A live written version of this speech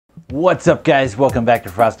What's up guys, welcome back to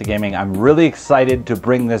FRACTAL Gaming. I'm really excited to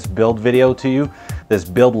bring this build video to you, this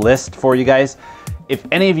build list for you guys. If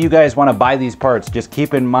any of you guys want to buy these parts, just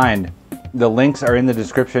keep in mind the links are in the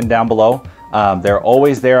description down below. They're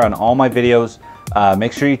always there on all my videos.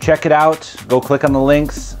 Make sure you check it out, go click on the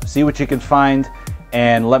links, see what you can find,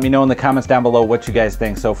 and let me know in the comments down below what you guys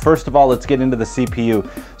think. So first of all, let's get into the CPU.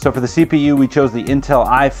 So for the CPU, we chose the Intel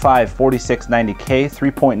i5-4690K,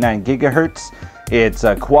 3.9 gigahertz. It's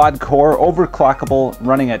a quad core, overclockable,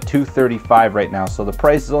 running at 235 right now. So the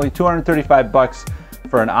price is only 235 bucks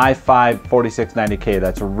for an i5-4690K.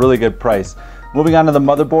 That's a really good price. Moving on to the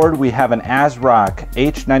motherboard, we have an AsRock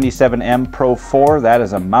H97M Pro 4. That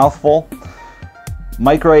is a mouthful.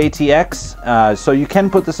 Micro ATX, so you can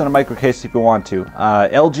put this in a micro case if you want to.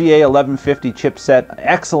 LGA 1150 chipset,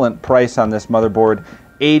 excellent price on this motherboard,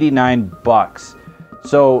 89 bucks.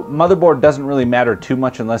 So motherboard doesn't really matter too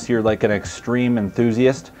much unless you're like an extreme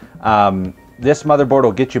enthusiast. This motherboard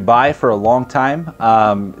will get you by for a long time.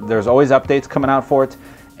 There's always updates coming out for it.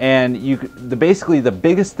 And basically the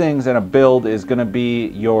biggest things in a build is going to be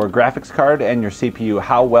your graphics card and your CPU,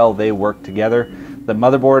 how well they work together. The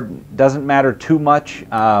motherboard doesn't matter too much.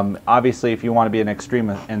 Obviously, if you want to be an extreme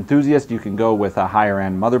enthusiast, you can go with a higher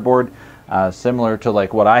end motherboard, similar to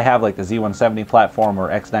like what I have, like the Z170 platform or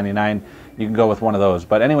X99. You can go with one of those.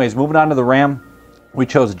 But anyways, moving on to the RAM, we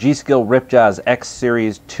chose G.Skill RIPJAWS X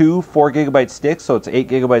Series 2 4GB sticks, so it's 8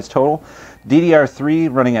 GB total. DDR3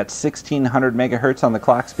 running at 1600 megahertz on the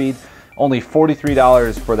clock speed. Only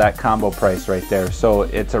 $43 for that combo price right there. So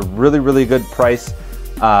it's a really, really good price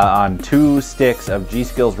on 2 sticks of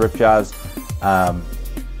G.Skill's RIPJAWS.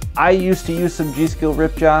 I used to use some G.Skill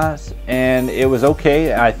RIPJAWS and it was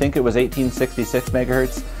okay. I think it was 1866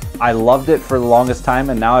 megahertz. I loved it for the longest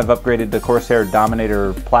time, and now I've upgraded to Corsair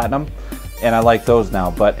Dominator Platinum, and I like those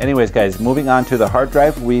now. But anyways guys, moving on to the hard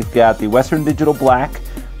drive, we've got the Western Digital Black,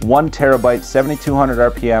 1 terabyte,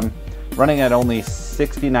 7200 RPM, running at only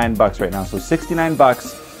 69 bucks right now. So 69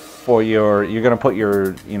 bucks for you're gonna put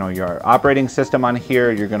your, your operating system on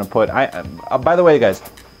here. You're gonna put, by the way guys,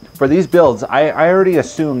 for these builds, I already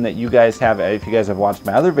assume that you guys have, if you guys have watched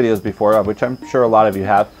my other videos before, which I'm sure a lot of you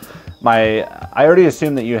have, I already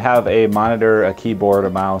assume that you have a monitor, a keyboard, a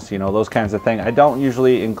mouse, those kinds of things. I don't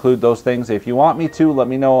usually include those things. If you want me to, let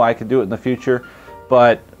me know. I could do it in the future.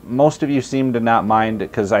 But most of you seem to not mind,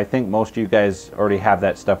 because I think most of you guys already have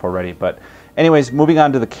that stuff already. But anyways, moving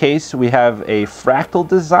on to the case, we have a FRACTAL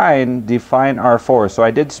Design Define R4. So I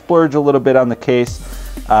did splurge a little bit on the case.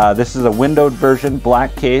 This is a windowed version,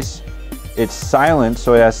 black case. It's silent,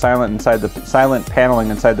 so it has silent paneling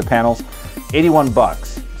inside the panels. 81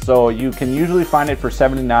 bucks. So you can usually find it for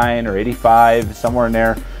 79 or 85, somewhere in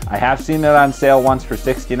there. I have seen it on sale once for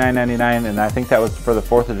 $69.99, and I think that was for the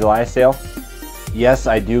 4th of July sale. Yes,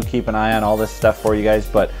 I do keep an eye on all this stuff for you guys,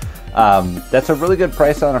 but that's a really good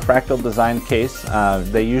price on a FRACTAL Design case.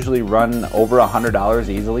 They usually run over $100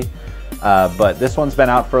 easily, but this one's been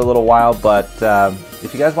out for a little while. But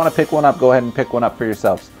if you guys want to pick one up, go ahead and pick one up for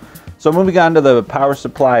yourselves. So moving on to the power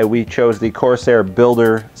supply, we chose the Corsair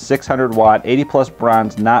Builder 600 watt, 80 plus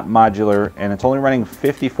bronze, not modular, and it's only running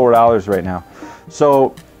 $54 right now.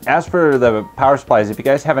 So as for the power supplies, if you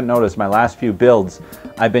guys haven't noticed my last few builds,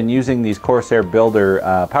 I've been using these Corsair Builder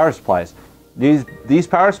power supplies. These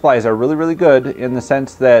power supplies are really, really good in the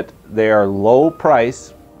sense that they are low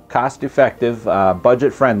price, cost effective,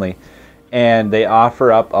 budget friendly, and they offer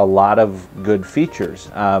up a lot of good features.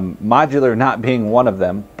 Modular not being one of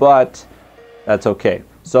them, but that's okay.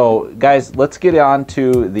 So guys, let's get on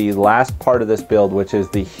to the last part of this build, which is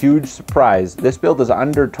the huge surprise. This build is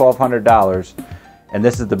under $1,200, and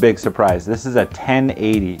this is the big surprise. This is a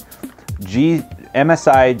 1080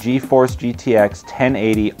 MSI GeForce GTX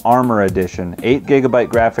 1080 Armor Edition, 8 GB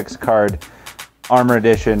graphics card, Armor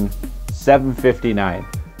Edition, $759.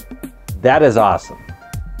 That is awesome.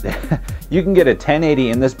 You can get a 1080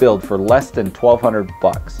 in this build for less than 1,200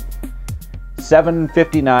 bucks.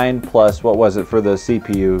 $759 plus, what was it for the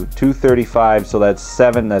CPU? $235, so that's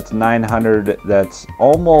 $900. That's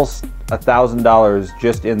almost $1,000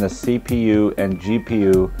 just in the CPU and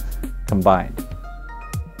GPU combined.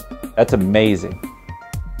 That's amazing.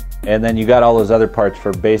 And then you got all those other parts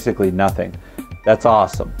for basically nothing. That's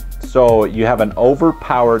awesome. So you have an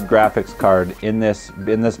overpowered graphics card in this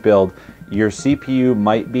build. Your CPU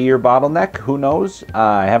might be your bottleneck, who knows?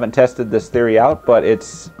 I haven't tested this theory out, but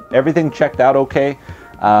everything checked out okay.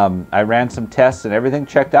 I ran some tests and everything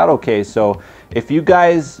checked out okay. So if you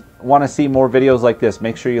guys want to see more videos like this,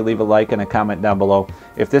 make sure you leave a like and a comment down below.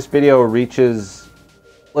 If this video reaches,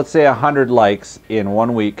 let's say 100 likes in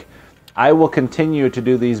 1 week, I will continue to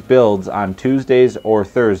do these builds on Tuesdays or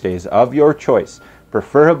Thursdays of your choice,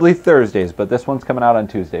 preferably Thursdays, but this one's coming out on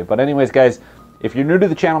Tuesday. But anyways, guys, if you're new to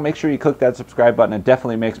the channel, make sure you click that subscribe button. It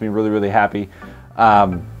definitely makes me really happy.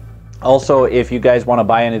 Also, if you guys want to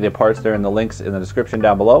buy any of the parts, they're in the links in the description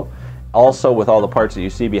down below. Also, with all the parts that you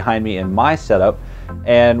see behind me in my setup.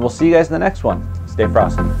 And we'll see you guys in the next one. Stay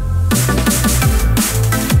frosty.